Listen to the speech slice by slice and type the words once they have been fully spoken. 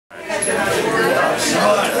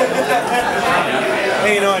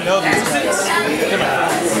Hey, you know I know these guys. Come on.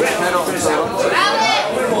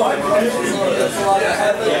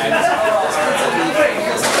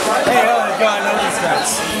 Hey, oh my God, I know these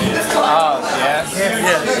guys. Oh, yeah?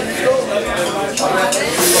 Yeah.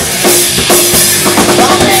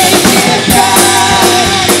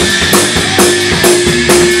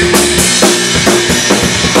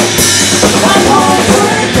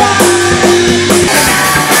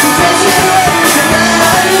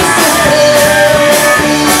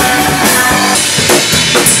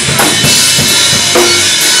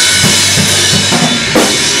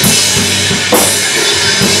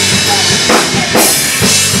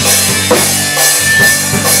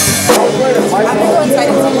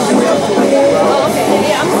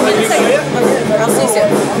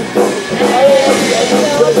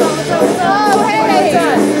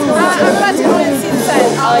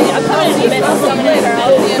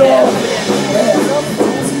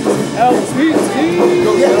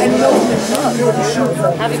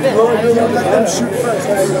 Have you been?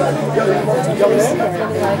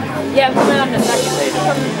 Yeah, I'm coming on the second.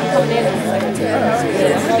 I'm coming in the second.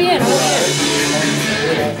 I'm gonna be in.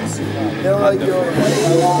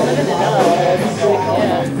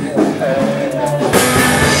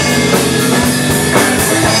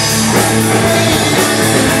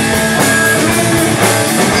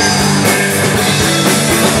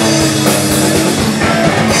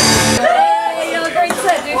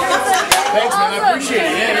 Thanks, man. I appreciate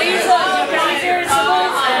it. Can I use your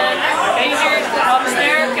symbols and your thumbs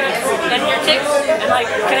there and your ticks? And like,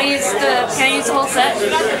 can I use the whole set?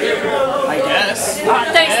 I guess.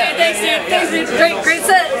 Thanks, dude. Great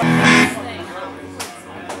set.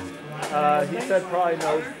 He said probably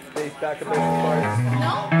no base backup base parts.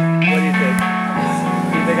 No? What do you think?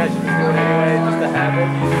 Do you think I should just do it anyway, just to have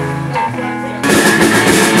it?